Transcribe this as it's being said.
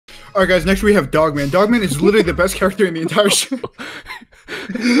All right, guys. Next we have Dogman. Dogman is literally the best character in the entire show.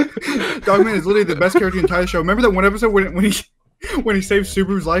 Dogman is literally the best character in the entire show. Remember that one episode when he saved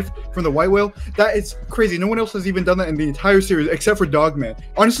Subaru's life from the white whale? That is crazy. No one else has even done that in the entire series except for Dogman.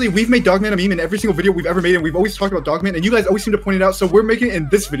 Honestly, we've made Dogman a meme in every single video we've ever made, and we've always talked about Dogman, and you guys always seem to point it out, so we're making it in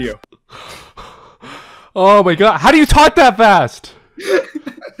this video. Oh my god. How do you talk that fast?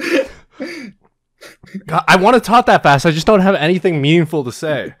 God, I want to talk that fast. I just don't have anything meaningful to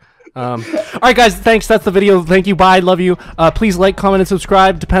say. All right, guys. Thanks. That's the video. Thank you. Bye. Love you. Please like, comment, and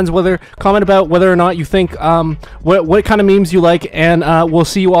subscribe. Depends comment about whether or not you think what kind of memes you like, and we'll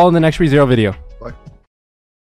see you all in the next ReZero video.